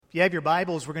If you have your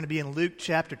Bibles, we're going to be in Luke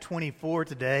chapter 24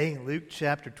 today. Luke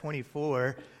chapter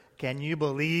 24. Can you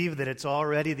believe that it's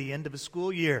already the end of a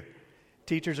school year?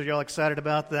 Teachers, are y'all excited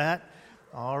about that?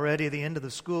 Already the end of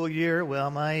the school year. Well,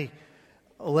 my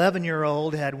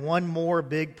 11-year-old had one more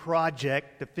big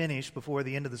project to finish before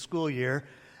the end of the school year,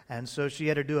 and so she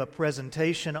had to do a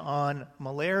presentation on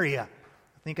malaria.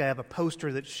 I think I have a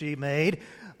poster that she made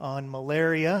on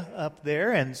malaria up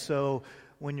there, and so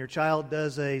when your child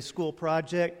does a school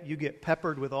project, you get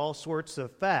peppered with all sorts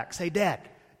of facts. Hey, Dad,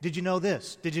 did you know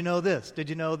this? Did you know this? Did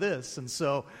you know this? And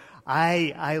so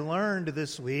I learned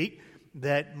this week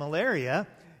that malaria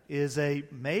is a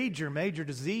major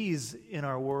disease in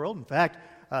our world. In fact,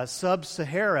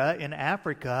 sub-Sahara in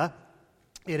Africa,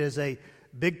 it is a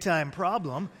big-time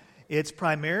problem. It's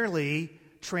primarily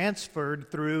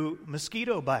transferred through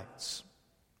mosquito bites.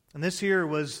 And this here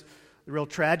was the real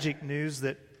tragic news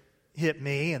that hit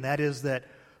me, and that is that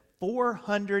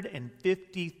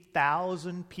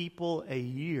 450,000 people a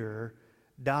year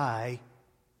die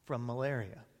from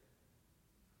malaria.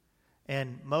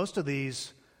 And most of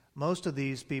these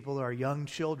people are young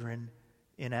children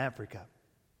in Africa.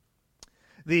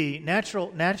 The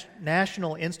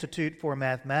National Institute for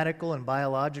Mathematical and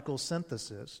Biological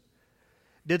Synthesis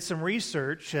did some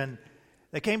research, and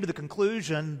they came to the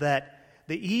conclusion that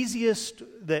the easiest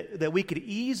that we could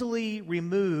easily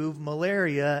remove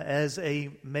malaria as a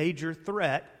major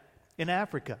threat in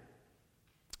Africa.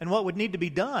 And what would need to be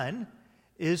done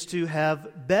is to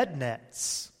have bed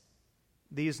nets,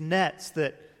 these nets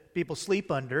that people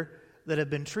sleep under that have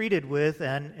been treated with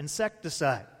an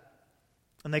insecticide.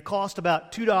 And they cost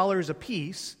about $2 a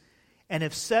piece, and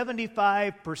if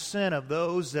 75% of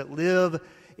those that live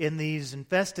in these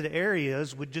infested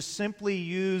areas would just simply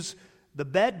use the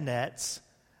bed nets,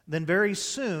 then very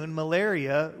soon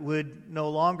malaria would no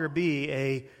longer be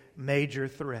a major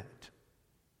threat.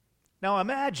 Now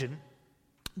imagine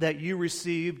that you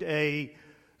received a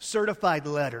certified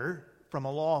letter from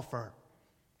a law firm.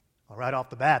 Well, right off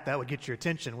the bat, that would get your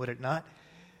attention, would it not?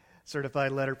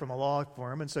 Certified letter from a law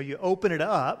firm. And so you open it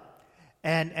up,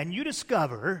 and you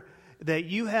discover that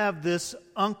you have this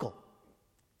uncle,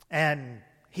 and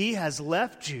he has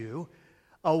left you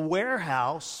a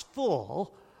warehouse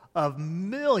full of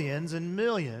millions and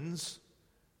millions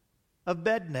of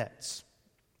bed nets.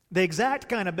 The exact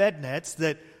kind of bed nets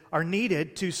that are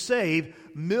needed to save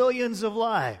millions of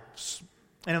lives.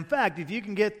 And in fact, if you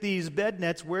can get these bed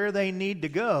nets where they need to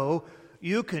go,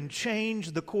 you can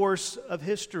change the course of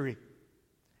history.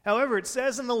 However, it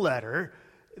says in the letter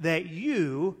that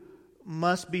you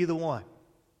must be the one.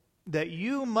 That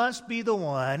you must be the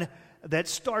one that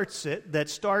starts it, that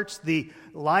starts the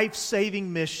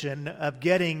life-saving mission of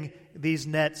getting these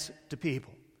nets to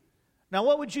people. Now,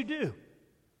 what would you do?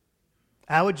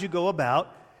 How would you go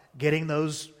about getting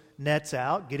those nets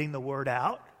out, getting the word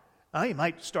out? You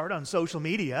might start on social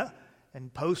media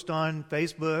and post on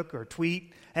Facebook or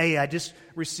tweet, hey, I just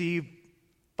received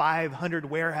 500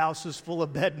 warehouses full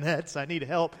of bed nets. I need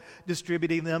help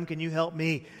distributing them. Can you help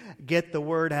me get the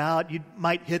word out? You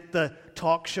might hit the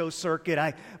talk show circuit.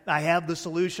 I have the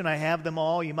solution. I have them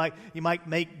all. You might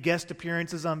make guest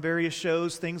appearances on various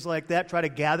shows, things like that. Try to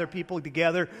gather people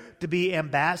together to be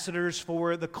ambassadors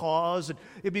for the cause. And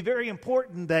it'd be very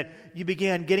important that you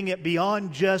began getting it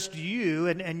beyond just you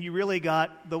and you really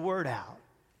got the word out.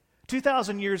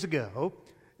 2,000 years ago,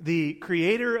 the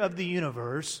creator of the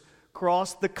universe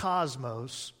crossed the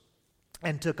cosmos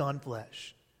and took on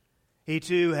flesh. He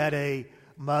too had a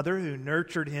mother who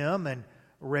nurtured him and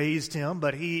raised him,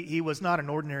 but he was not an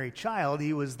ordinary child.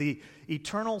 He was the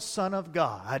eternal Son of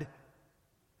God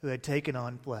who had taken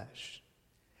on flesh.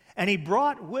 And he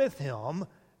brought with him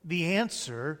the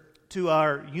answer to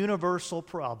our universal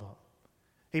problem.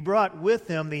 He brought with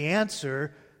him the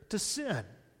answer to sin.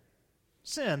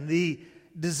 Sin, the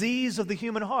disease of the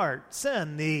human heart.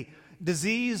 Sin, the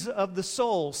disease of the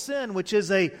soul. Sin, which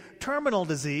is a terminal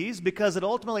disease because it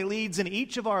ultimately leads in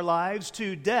each of our lives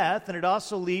to death, and it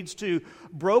also leads to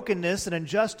brokenness and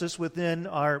injustice within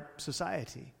our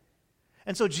society.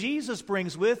 And so Jesus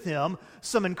brings with him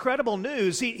some incredible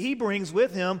news. He brings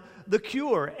with him the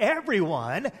cure.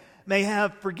 Everyone may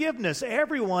have forgiveness.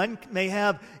 Everyone may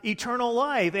have eternal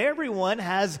life. Everyone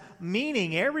has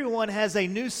meaning. Everyone has a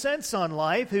new sense on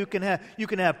life. You can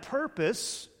have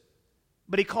purpose.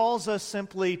 But he calls us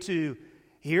simply to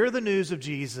hear the news of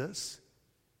Jesus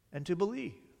and to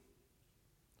believe.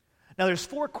 Now there's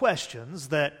 4 questions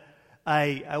that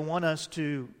I want us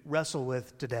to wrestle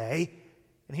with today,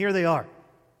 and here they are.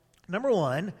 Number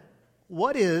 1,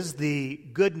 what is the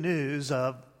good news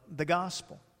of the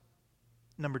gospel?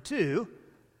 Number 2,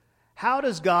 how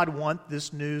does God want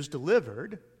this news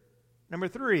delivered? Number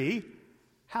 3,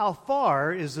 how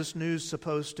far is this news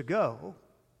supposed to go?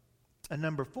 And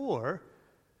number 4,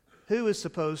 who is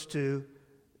supposed to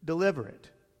deliver it?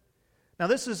 Now,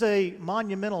 this is a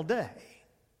monumental day.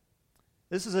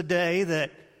 This is a day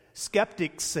that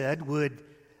skeptics said would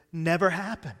never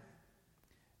happen.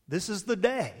 This is the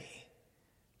day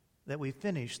that we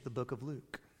finish the book of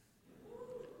Luke.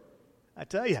 I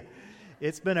tell you,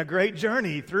 it's been a great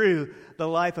journey through the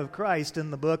life of Christ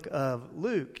in the book of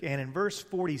Luke. And in verse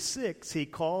 46, he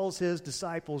calls his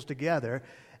disciples together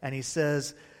and he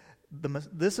says,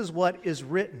 this is what is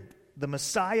written. The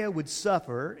Messiah would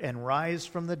suffer and rise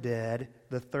from the dead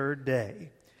the third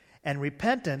day, and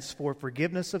repentance for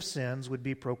forgiveness of sins would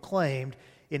be proclaimed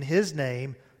in his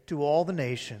name to all the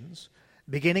nations,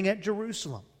 beginning at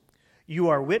Jerusalem. You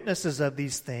are witnesses of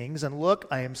these things, and look,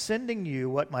 I am sending you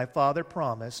what my Father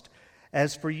promised.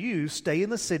 As for you, stay in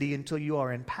the city until you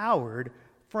are empowered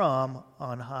from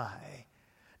on high.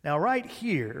 Now, right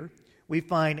here, we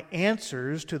find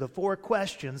answers to the 4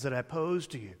 questions that I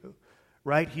posed to you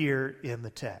right here in the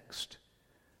text.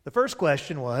 The first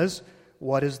question was,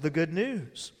 what is the good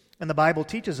news? And the Bible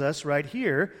teaches us right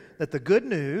here that the good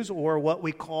news, or what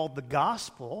we call the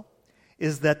gospel,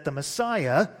 is that the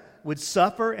Messiah would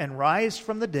suffer and rise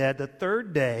from the dead the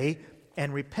third day,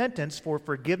 and repentance for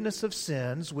forgiveness of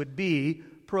sins would be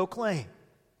proclaimed.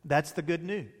 That's the good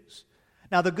news.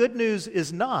 Now, the good news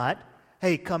is not,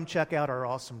 hey, come check out our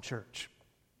awesome church.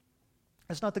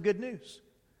 That's not the good news.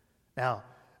 Now,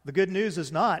 the good news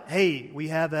is not, hey, we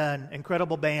have an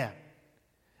incredible band.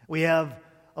 We have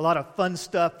a lot of fun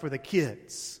stuff for the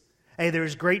kids. Hey,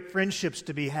 there's great friendships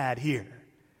to be had here.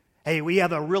 Hey, we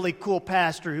have a really cool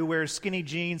pastor who wears skinny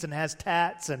jeans and has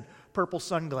tats and purple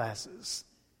sunglasses.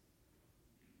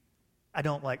 I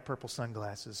don't like purple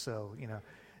sunglasses, so,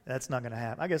 that's not going to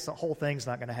happen. I guess the whole thing's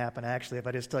not going to happen, actually, if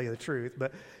I just tell you the truth.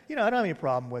 But, I don't have any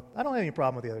problem with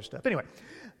the other stuff. Anyway,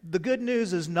 the good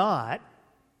news is not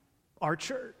our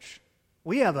church.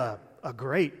 We have a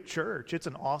great church. It's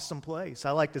an awesome place.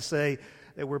 I like to say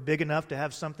that we're big enough to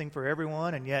have something for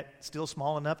everyone and yet still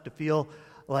small enough to feel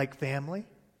like family.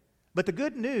 But the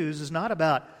good news is not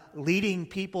about leading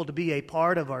people to be a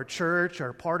part of our church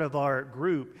or part of our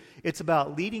group. It's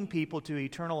about leading people to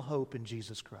eternal hope in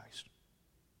Jesus Christ.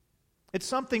 It's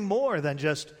something more than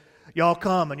just, y'all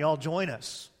come and y'all join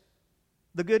us.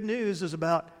 The good news is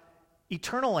about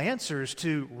eternal answers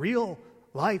to real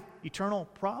life, eternal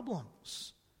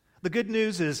problems. The good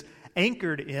news is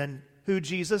anchored in who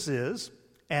Jesus is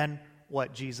and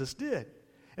what Jesus did.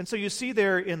 And so you see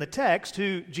there in the text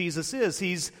who Jesus is.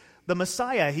 He's the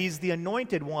Messiah. He's the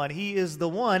anointed one. He is the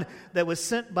one that was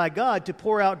sent by God to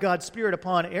pour out God's Spirit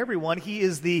upon everyone. He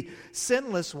is the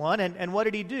sinless one. And what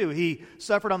did he do? He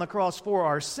suffered on the cross for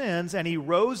our sins, and he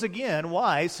rose again.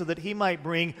 Why? So that he might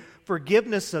bring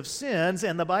forgiveness of sins.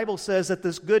 And the Bible says that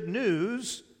this good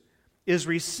news is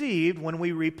received when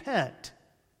we repent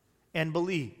and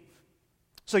believe.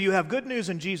 So you have good news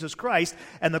in Jesus Christ,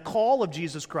 and the call of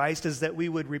Jesus Christ is that we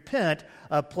would repent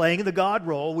of playing the God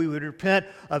role, we would repent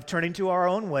of turning to our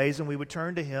own ways, and we would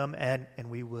turn to him and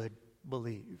we would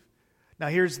believe. Now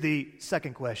here's the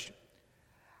second question.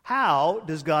 How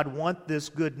does God want this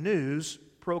good news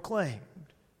proclaimed?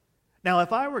 Now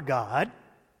if I were God,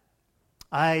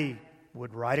 I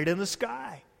would write it in the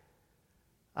sky.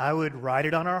 I would write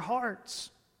it on our hearts.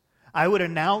 I would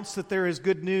announce that there is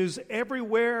good news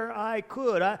everywhere I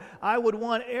could. I would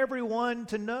want everyone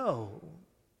to know.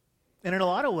 And in a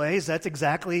lot of ways, that's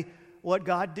exactly what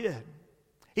God did.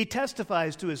 He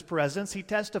testifies to his presence. He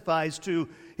testifies to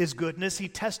his goodness. He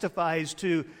testifies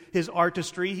to his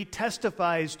artistry. He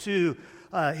testifies to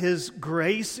his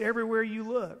grace everywhere you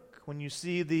look. When you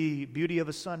see the beauty of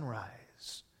a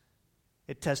sunrise,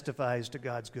 it testifies to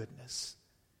God's goodness.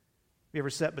 Have you ever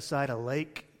sat beside a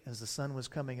lake as the sun was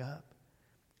coming up,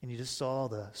 and you just saw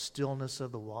the stillness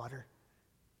of the water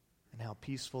and how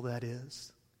peaceful that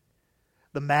is?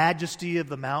 The majesty of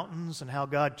the mountains and how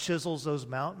God chisels those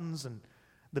mountains and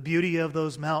the beauty of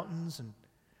those mountains, and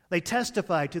they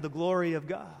testify to the glory of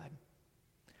God.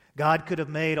 God could have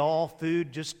made all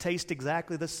food just taste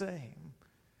exactly the same,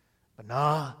 but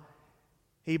nah,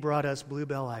 he brought us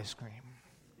Bluebell ice cream.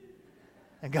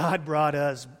 And God brought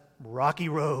us Rocky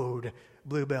Road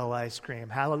Bluebell ice cream.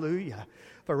 Hallelujah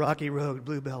for Rocky Road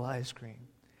Bluebell ice cream.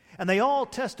 And they all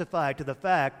testify to the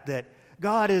fact that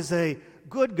God is a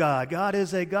good God. God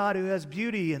is a God who has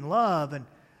beauty and love, and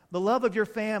the love of your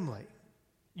family,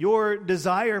 your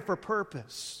desire for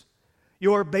purpose,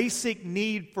 your basic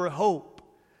need for hope.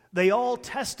 They all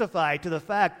testify to the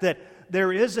fact that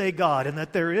there is a God and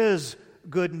that there is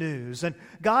good news. And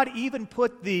God even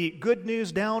put the good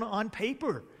news down on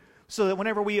paper so that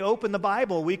whenever we open the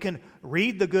Bible, we can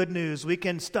read the good news, we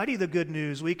can study the good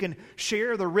news, we can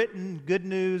share the written good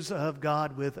news of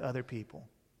God with other people.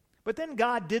 But then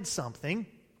God did something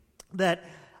that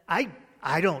I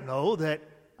don't know that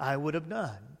I would have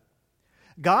done.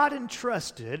 God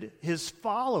entrusted his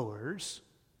followers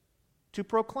to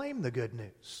proclaim the good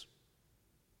news.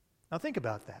 Now think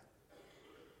about that.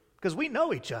 Because we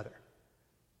know each other.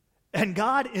 And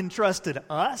God entrusted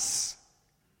us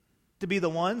to be the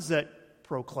ones that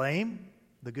proclaim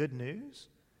the good news.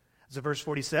 As verse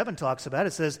 47 talks about,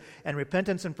 it says, and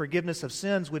repentance and forgiveness of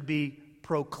sins would be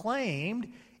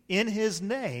proclaimed in his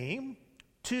name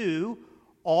to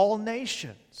all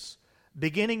nations,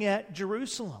 beginning at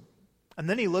Jerusalem. And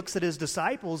then he looks at his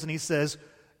disciples and he says,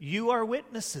 you are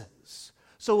witnesses.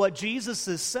 So what Jesus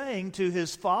is saying to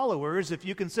his followers, if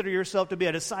you consider yourself to be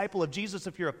a disciple of Jesus,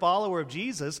 if you're a follower of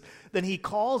Jesus, then he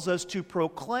calls us to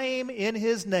proclaim in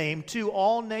his name to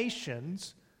all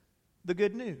nations the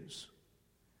good news.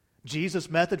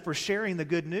 Jesus' method for sharing the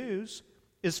good news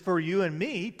is for you and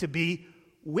me to be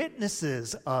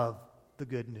witnesses of the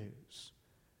good news.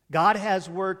 God has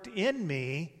worked in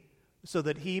me so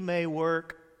that he may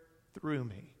work through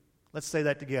me. Let's say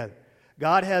that together.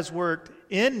 God has worked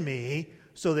in me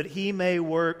so that he may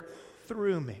work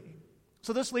through me.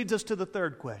 So this leads us to the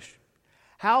third question.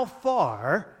 How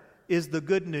far is the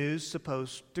good news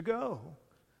supposed to go?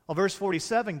 Well, verse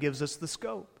 47 gives us the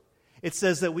scope. It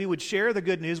says that we would share the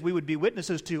good news, we would be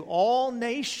witnesses to all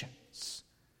nations.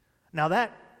 Now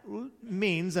that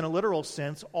means, in a literal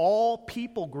sense, all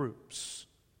people groups.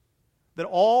 That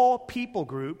all people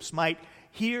groups might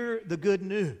hear the good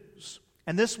news.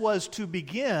 And this was to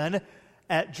begin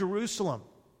at Jerusalem.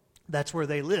 That's where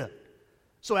they lived.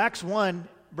 So Acts 1,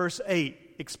 verse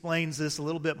 8 explains this a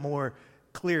little bit more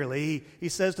clearly. He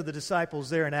says to the disciples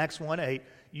there in Acts 1:8,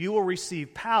 you will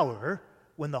receive power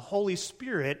when the Holy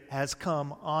Spirit has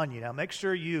come on you. Now make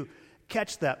sure you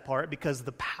catch that part, because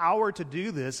the power to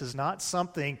do this is not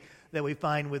something that we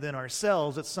find within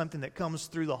ourselves. It's something that comes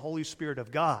through the Holy Spirit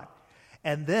of God.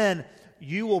 And then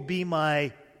you will be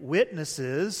my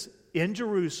witnesses in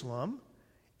Jerusalem,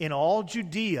 in all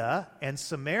Judea and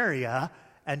Samaria,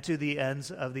 and to the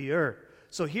ends of the earth.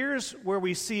 So here's where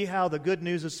we see how the good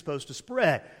news is supposed to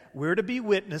spread. We're to be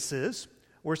witnesses.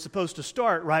 We're supposed to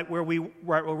start right where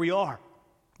we are.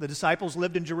 The disciples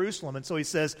lived in Jerusalem, and so he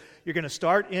says, you're going to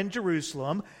start in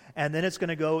Jerusalem, and then it's going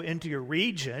to go into your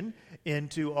region,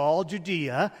 into all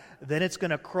Judea. Then it's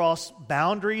going to cross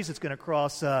boundaries. It's going to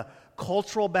cross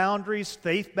cultural boundaries,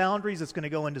 faith boundaries. It's going to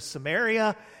go into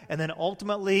Samaria. And then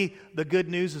ultimately, the good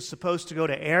news is supposed to go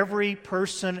to every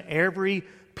person, every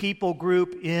people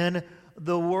group in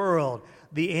the world.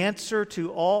 The answer to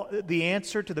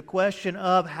the question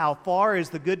of how far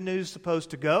is the good news supposed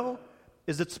to go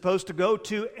is it's supposed to go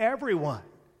to everyone.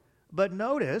 But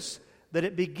notice that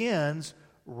it begins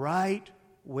right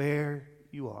where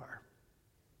you are.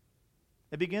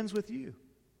 It begins with you.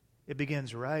 It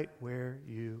begins right where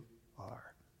you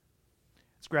are.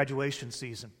 It's graduation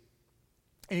season.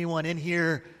 Anyone in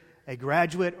here a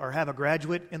graduate or have a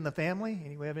graduate in the family?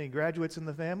 Anyone have any graduates in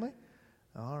the family?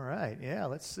 All right. Yeah,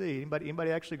 let's see.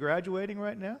 Anybody actually graduating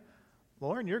right now?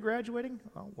 Lauren, you're graduating?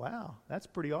 Oh, wow. That's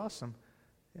pretty awesome.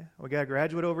 Yeah, we got a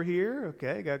graduate over here.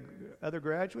 Okay, got other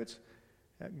graduates.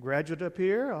 Graduate up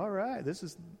here. All right. This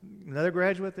is another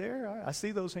graduate there. All right. I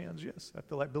see those hands. Yes, I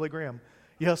feel like Billy Graham.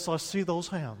 Yes, I see those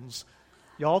hands.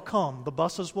 Y'all come. The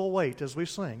buses will wait as we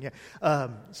sing. Yeah.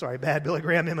 Sorry, bad Billy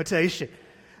Graham imitation.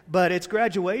 But it's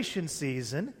graduation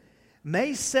season.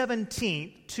 May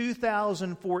 17th,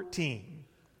 2014,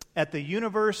 at the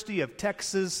University of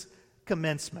Texas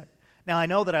commencement. Now, I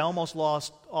know that I almost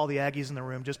lost all the Aggies in the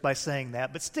room just by saying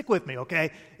that, but stick with me,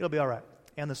 okay? It'll be all right.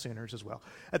 And the Sooners as well.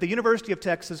 At the University of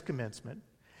Texas commencement,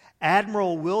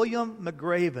 Admiral William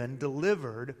McRaven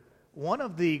delivered one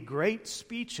of the great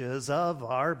speeches of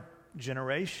our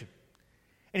generation.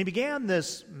 And he began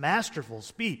this masterful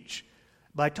speech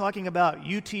by talking about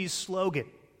UT's slogan.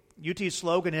 UT's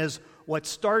slogan is, "What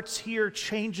starts here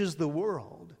changes the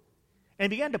world."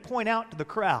 And he began to point out to the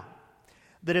crowd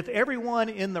that if everyone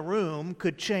in the room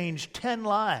could change 10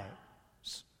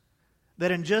 lives,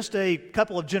 that in just a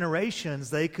couple of generations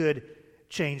they could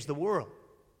change the world.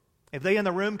 If they in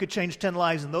the room could change 10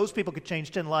 lives and those people could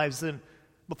change 10 lives, then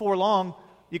before long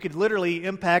you could literally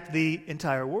impact the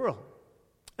entire world.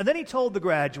 And then he told the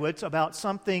graduates about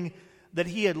something that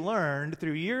he had learned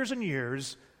through years and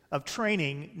years of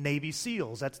training Navy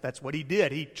SEALs. That's what he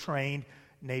did. He trained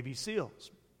Navy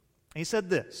SEALs. And he said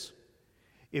this: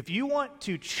 if you want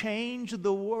to change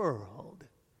the world,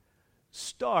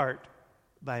 start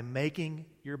by making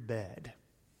your bed.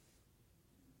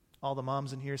 All the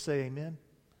moms in here say amen?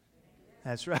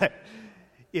 That's right.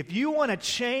 If you want to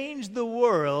change the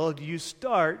world, you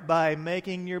start by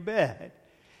making your bed.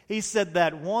 He said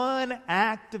that one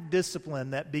act of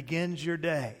discipline that begins your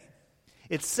day,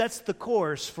 it sets the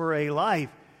course for a life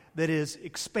that is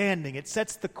expanding. It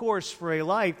sets the course for a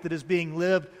life that is being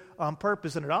lived on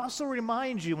purpose. And it also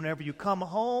reminds you whenever you come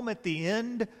home at the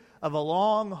end of a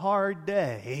long, hard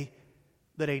day,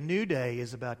 that a new day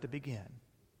is about to begin.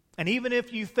 And even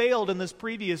if you failed in this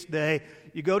previous day,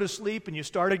 you go to sleep and you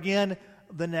start again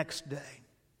the next day.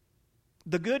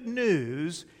 The good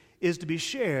news is to be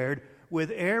shared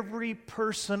with every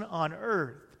person on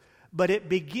earth, but it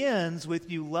begins with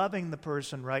you loving the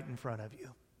person right in front of you.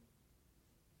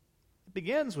 It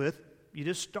begins with you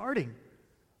just starting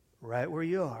right where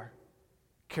you are,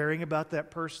 caring about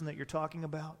that person that you're talking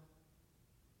about,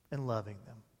 and loving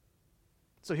them.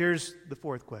 So here's the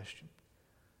fourth question.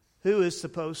 Who is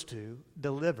supposed to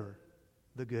deliver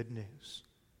the good news?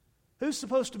 Who's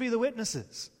supposed to be the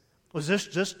witnesses? Was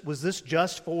this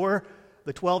just for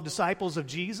the 12 disciples of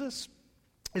Jesus?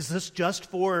 Is this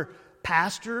just for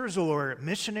pastors or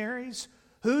missionaries?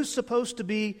 Who's supposed to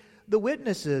be the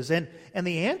witnesses? And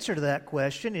the answer to that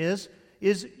question is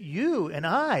you and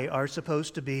I are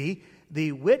supposed to be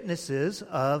the witnesses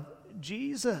of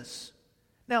Jesus.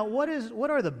 Now, what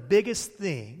are the biggest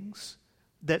things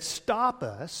that stop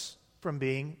us from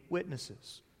being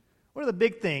witnesses? What are the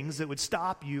big things that would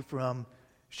stop you from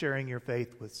sharing your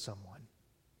faith with someone?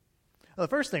 Well, the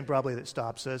first thing probably that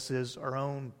stops us is our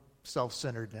own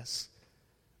self-centeredness.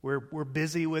 We're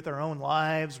busy with our own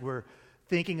lives. We're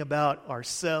thinking about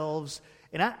ourselves.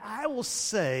 And I will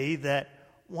say that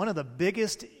one of the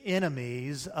biggest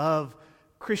enemies of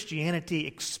Christianity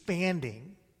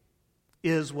expanding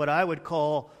is what I would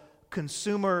call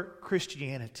consumer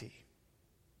Christianity.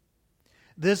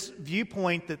 This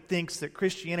viewpoint that thinks that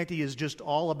Christianity is just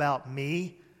all about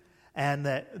me and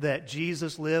that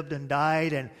Jesus lived and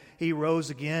died and He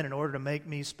rose again in order to make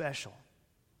me special.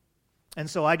 And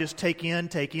so I just take in,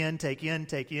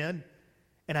 and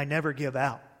I never give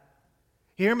out.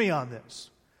 Hear me on this.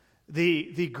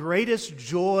 The greatest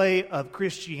joy of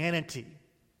Christianity,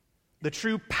 the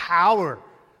true power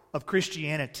of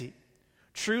Christianity,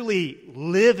 truly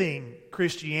living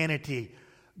Christianity,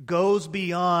 goes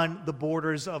beyond the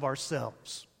borders of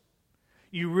ourselves.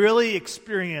 You really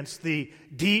experience the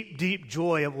deep, deep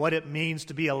joy of what it means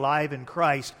to be alive in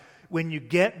Christ when you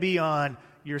get beyond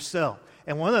yourself.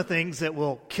 And one of the things that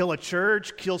will kill a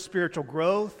church, kill spiritual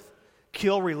growth,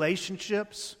 kill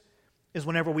relationships, is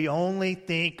whenever we only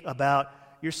think about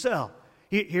yourself.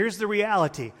 Here's the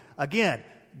reality. Again,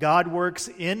 God works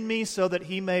in me so that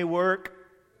He may work.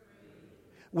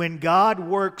 When God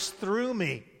works through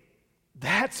me,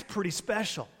 that's pretty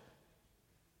special.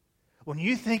 When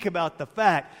you think about the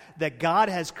fact that God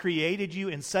has created you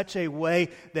in such a way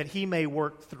that He may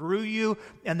work through you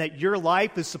and that your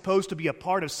life is supposed to be a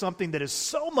part of something that is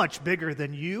so much bigger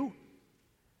than you.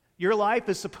 Your life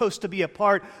is supposed to be a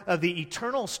part of the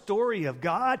eternal story of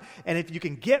God. And if you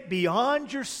can get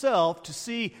beyond yourself to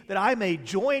see that I may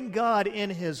join God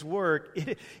in His work,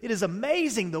 it is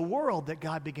amazing the world that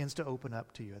God begins to open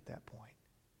up to you at that point.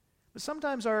 But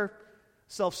sometimes our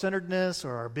self-centeredness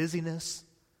or our busyness,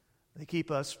 they keep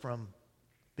us from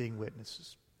being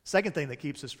witnesses. Second thing that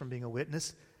keeps us from being a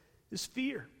witness is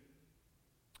fear.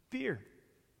 Fear.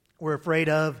 We're afraid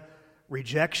of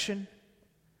rejection,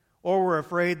 or we're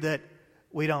afraid that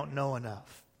we don't know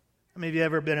enough. I mean, have you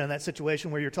ever been in that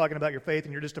situation where you're talking about your faith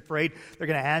and you're just afraid they're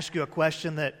going to ask you a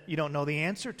question that you don't know the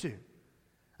answer to?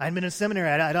 I've been in seminary,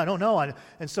 I don't know.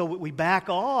 And so we back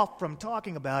off from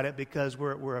talking about it because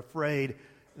we're afraid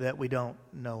that we don't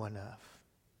know enough.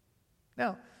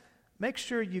 Now, make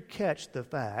sure you catch the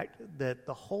fact that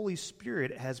the Holy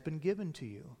Spirit has been given to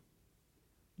you.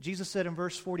 Jesus said in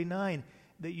verse 49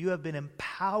 that you have been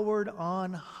empowered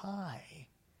on high.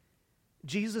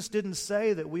 Jesus didn't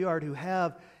say that we are to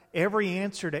have every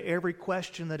answer to every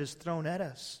question that is thrown at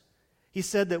us. He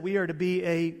said that we are to be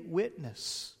a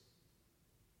witness.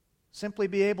 Simply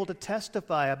be able to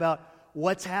testify about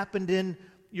what's happened in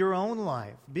your own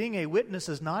life. Being a witness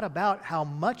is not about how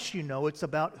much you know, it's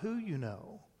about who you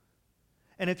know.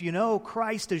 And if you know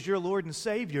Christ as your Lord and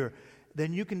Savior,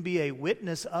 then you can be a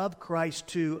witness of Christ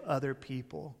to other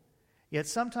people. Yet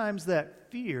sometimes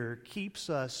that fear keeps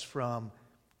us from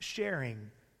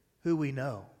sharing who we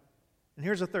know. And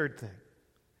here's a third thing.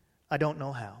 I don't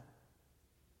know how.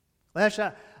 Lash,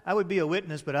 I would be a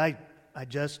witness, but I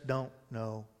just don't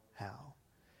know how.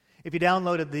 If you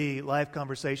downloaded the Live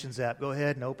Conversations app, go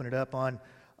ahead and open it up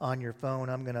on your phone.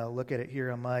 I'm going to look at it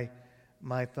here on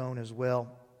my phone as well,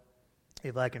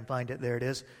 if I can find it. There it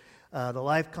is. the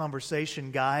Life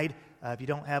Conversation Guide. If you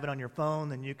don't have it on your phone,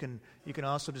 then you can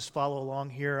also just follow along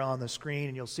here on the screen,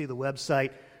 and you'll see the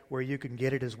website where you can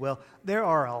get it as well. There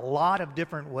are a lot of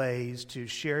different ways to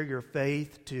share your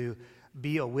faith, to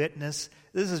be a witness.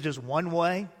 This is just one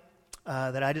way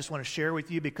that I just want to share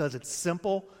with you because it's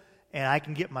simple and I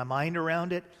can get my mind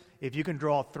around it. If you can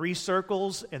draw 3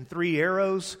 circles and 3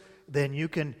 arrows, then you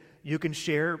can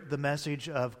share the message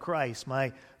of Christ.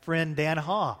 My friend Dan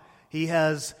Ha, he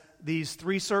has these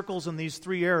 3 circles and these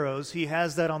 3 arrows. He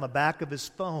has that on the back of his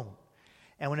phone.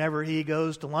 And whenever he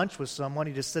goes to lunch with someone,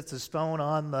 he just sets his phone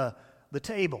on the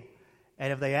table.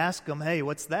 And if they ask him, hey,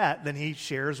 what's that? Then he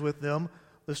shares with them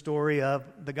the story of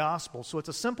the gospel. So it's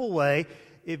a simple way.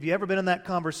 If you've ever been in that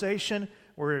conversation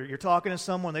where you're talking to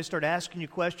someone, they start asking you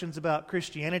questions about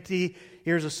Christianity,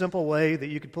 here's a simple way that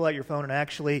you could pull out your phone and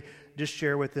actually just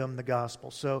share with them the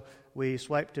gospel. So we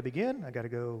swipe to begin. I got to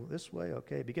go this way.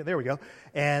 Okay, begin. There we go.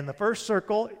 And the first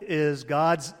circle is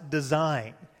God's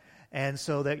design. And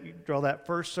so that you draw that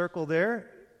first circle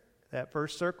there, that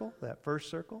first circle, that first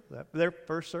circle,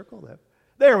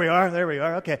 there we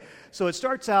are. Okay. So it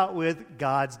starts out with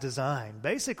God's design.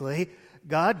 Basically,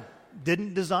 God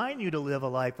didn't design you to live a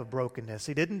life of brokenness.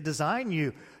 He didn't design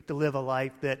you to live a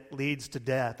life that leads to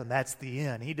death, and that's the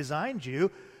end. He designed you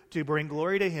to bring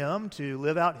glory to Him, to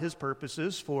live out His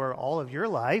purposes for all of your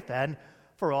life and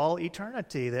for all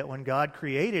eternity. That when God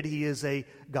created, He is a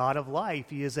God of life.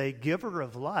 He is a giver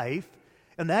of life,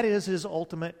 and that is His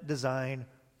ultimate design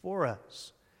for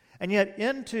us. And yet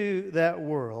into that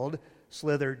world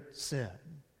slithered sin.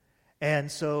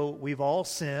 And so we've all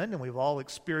sinned, and we've all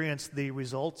experienced the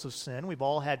results of sin. We've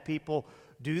all had people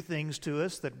do things to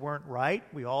us that weren't right.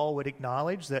 We all would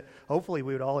acknowledge that, hopefully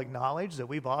we would all acknowledge that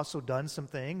we've also done some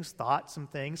things, thought some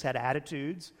things, had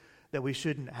attitudes that we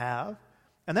shouldn't have.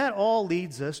 And that all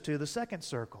leads us to the second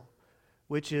circle,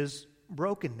 which is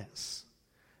brokenness.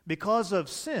 Because of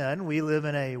sin, we live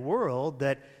in a world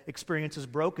that experiences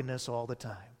brokenness all the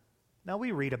time. Now,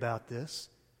 we read about this.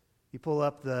 You pull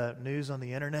up the news on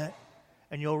the internet,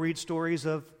 and you'll read stories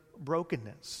of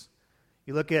brokenness.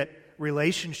 You look at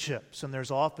relationships, and there's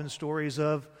often stories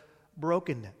of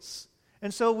brokenness.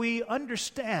 And so we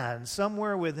understand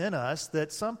somewhere within us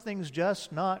that something's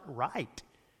just not right,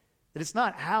 that it's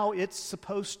not how it's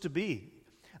supposed to be.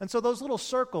 And so those little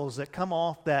circles that come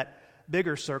off that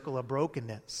bigger circle of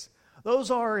brokenness, those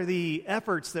are the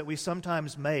efforts that we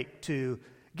sometimes make to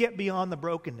get beyond the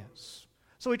brokenness.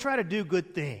 So we try to do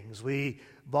good things. We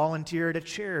volunteer at a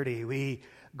charity. We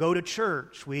go to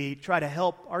church. We try to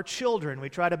help our children. We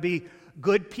try to be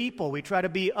good people. We try to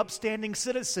be upstanding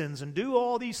citizens and do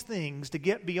all these things to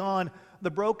get beyond the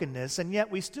brokenness. And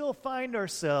yet we still find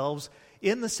ourselves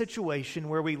in the situation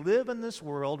where we live in this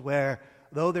world where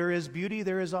though there is beauty,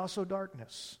 there is also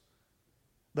darkness.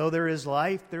 Though there is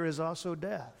life, there is also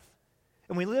death.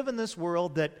 And we live in this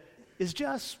world that is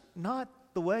just not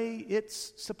the way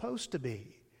it's supposed to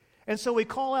be. And so we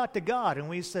call out to God and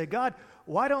we say, God,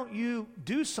 why don't you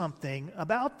do something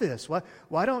about this?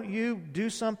 Why don't you do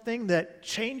something that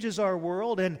changes our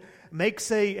world and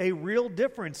makes a real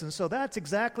difference? And so that's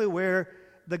exactly where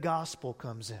the gospel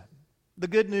comes in. The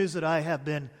good news that I have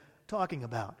been talking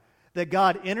about. That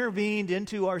God intervened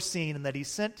into our scene and that He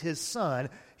sent His Son.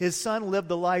 His Son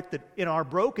lived a life that in our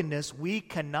brokenness we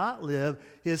cannot live.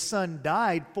 His Son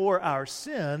died for our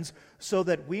sins so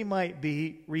that we might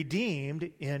be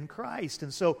redeemed in Christ.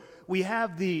 And so we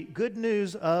have the good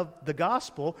news of the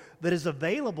gospel that is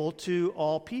available to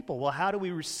all people. Well, how do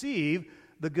we receive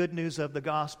the good news of the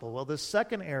gospel? Well, the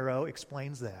second arrow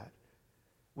explains that.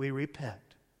 We repent.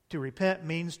 To repent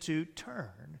means to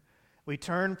turn. We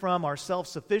turn from our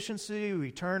self-sufficiency.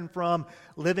 We turn from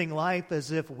living life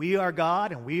as if we are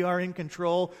God and we are in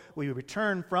control. We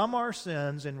return from our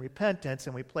sins in repentance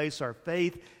and we place our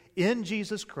faith in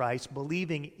Jesus Christ,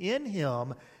 believing in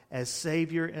Him as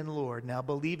Savior and Lord. Now,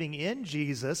 believing in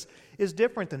Jesus is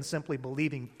different than simply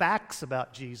believing facts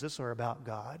about Jesus or about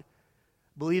God.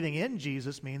 Believing in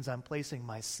Jesus means I'm placing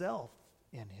myself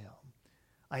in Him.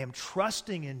 I am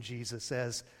trusting in Jesus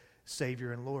as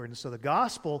Savior and Lord. And so the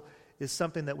gospel is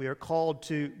something that we are called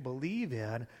to believe in,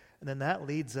 and then that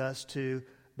leads us to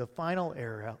the final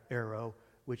arrow,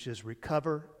 which is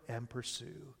recover and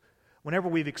pursue. Whenever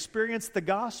we've experienced the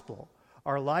gospel,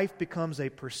 our life becomes a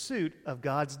pursuit of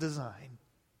God's design,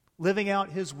 living out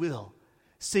His will,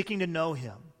 seeking to know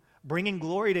Him, bringing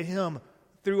glory to Him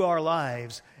through our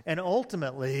lives, and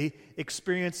ultimately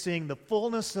experiencing the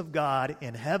fullness of God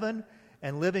in heaven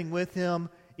and living with Him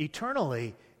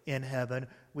eternally in heaven.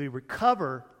 We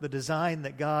recover the design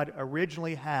that God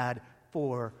originally had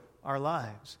for our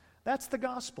lives. That's the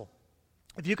gospel.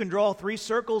 If you can draw 3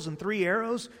 circles and 3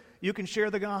 arrows, you can share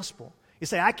the gospel. You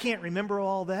say, I can't remember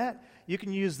all that. You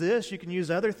can use this, you can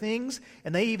use other things,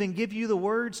 and they even give you the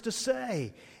words to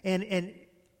say. And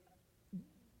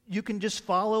you can just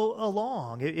follow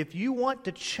along. If you want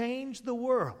to change the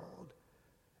world,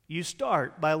 you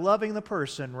start by loving the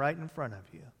person right in front of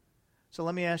you. So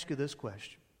let me ask you this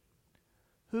question.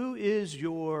 Who is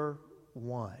your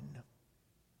one?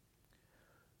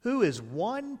 Who is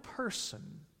one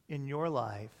person in your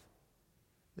life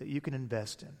that you can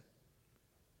invest in?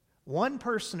 One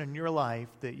person in your life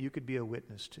that you could be a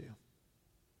witness to,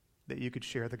 that you could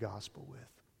share the gospel with.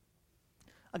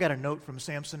 I got a note from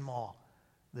Samson Mall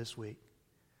this week.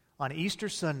 On Easter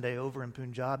Sunday over in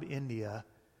Punjab, India,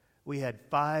 we had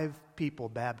 5 people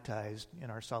baptized in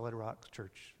our Solid Rock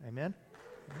Church. Amen?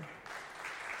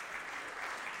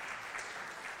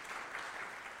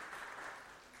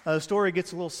 The story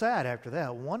gets a little sad after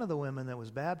that. One of the women that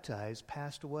was baptized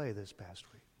passed away this past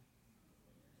week.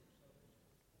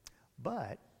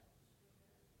 But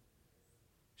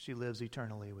she lives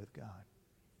eternally with God.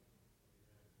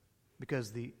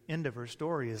 Because the end of her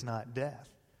story is not death.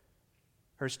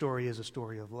 Her story is a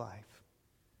story of life.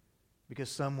 Because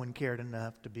someone cared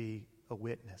enough to be a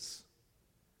witness.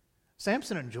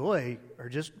 Samson and Joy are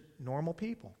just normal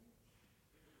people.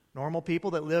 Normal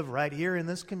people that live right here in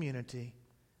this community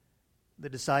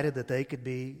that decided that they could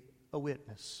be a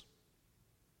witness.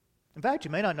 In fact,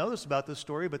 you may not know this about this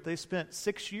story, but they spent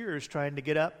 6 years trying to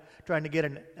get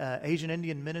an Asian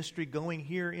Indian ministry going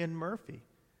here in Murphy.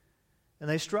 And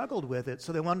they struggled with it,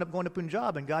 so they wound up going to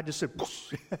Punjab, and God just said,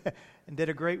 and did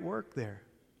a great work there.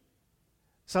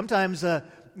 Sometimes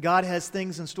God has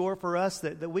things in store for us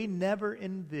that we never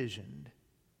envisioned.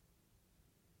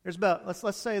 There's about,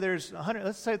 let's say there's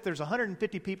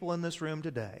 150 people in this room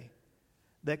today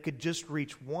that could just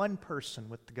reach one person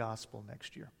with the gospel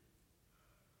next year.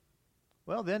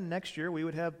 Well, then next year we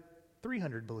would have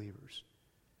 300 believers.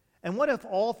 And what if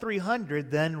all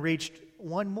 300 then reached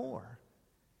one more?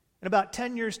 In about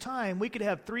 10 years' time, we could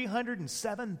have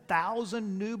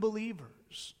 307,000 new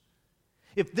believers.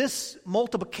 If this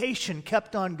multiplication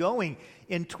kept on going,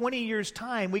 in 20 years'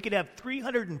 time, we could have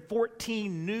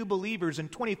 314 new believers. In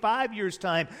 25 years'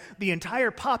 time, the entire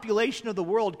population of the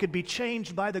world could be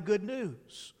changed by the good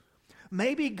news.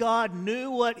 Maybe God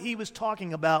knew what He was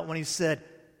talking about when He said,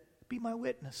 be my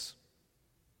witness.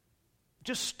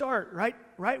 Just start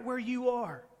right where you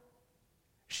are.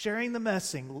 Sharing the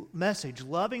message,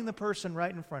 loving the person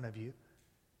right in front of you,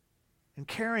 and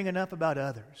caring enough about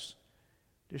others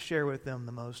to share with them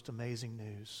the most amazing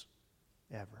news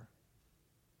ever.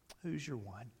 Who's your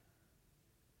one?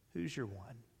 Who's your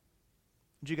one?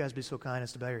 Would you guys be so kind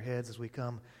as to bow your heads as we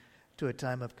come to a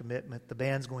time of commitment? The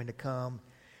band's going to come.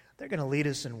 They're going to lead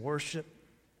us in worship.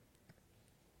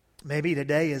 Maybe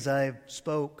today as I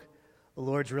spoke, the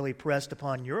Lord's really pressed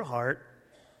upon your heart,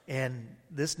 and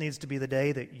this needs to be the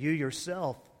day that you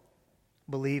yourself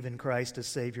believe in Christ as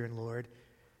Savior and Lord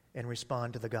and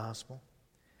respond to the gospel.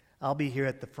 I'll be here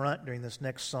at the front during this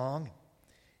next song.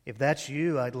 If that's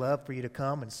you, I'd love for you to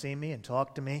come and see me and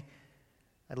talk to me.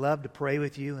 I'd love to pray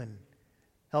with you and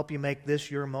help you make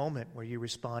this your moment where you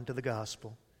respond to the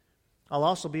gospel. I'll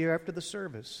also be here after the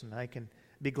service, and I can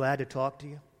be glad to talk to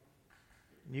you.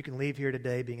 And you can leave here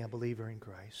today being a believer in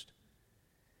Christ.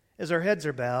 As our heads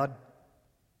are bowed,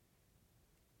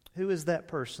 who is that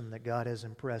person that God has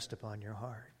impressed upon your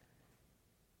heart?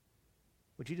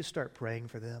 Would you just start praying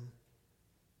for them?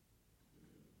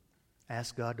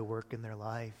 Ask God to work in their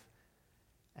life.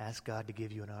 Ask God to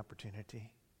give you an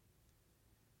opportunity.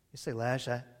 You say, Lash,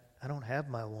 I don't have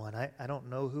my one. I don't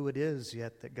know who it is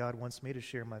yet that God wants me to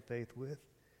share my faith with.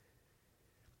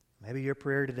 Maybe your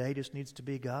prayer today just needs to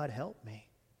be, God, help me.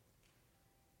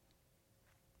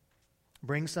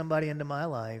 Bring somebody into my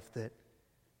life that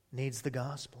needs the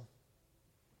gospel.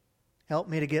 Help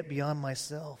me to get beyond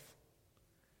myself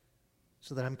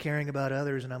so that I'm caring about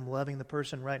others and I'm loving the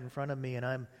person right in front of me and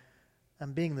I'm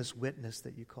being this witness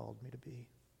that you called me to be.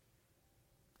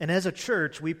 And as a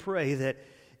church, we pray that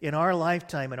in our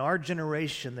lifetime, in our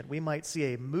generation, that we might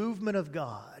see a movement of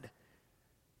God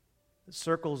that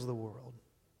circles the world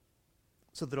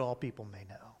so that all people may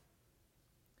know.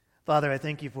 Father, I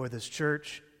thank you for this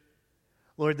church.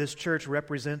 Lord, this church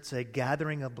represents a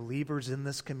gathering of believers in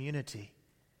this community.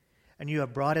 And you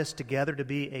have brought us together to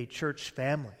be a church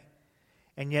family.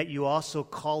 And yet you also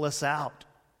call us out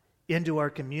into our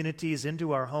communities,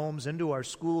 into our homes, into our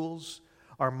schools,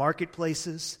 our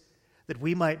marketplaces, that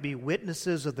we might be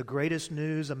witnesses of the greatest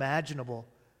news imaginable,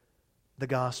 the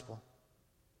gospel.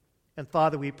 And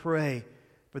Father, we pray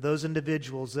for those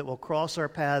individuals that will cross our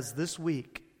paths this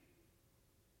week.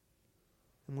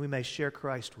 and we may share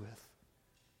Christ with.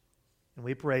 And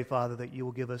we pray, Father, that you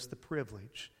will give us the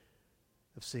privilege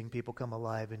of seeing people come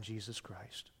alive in Jesus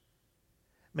Christ.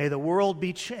 May the world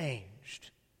be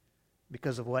changed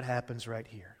because of what happens right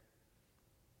here.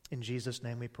 In Jesus'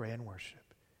 name we pray and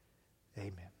worship.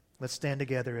 Amen. Let's stand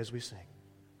together as we sing.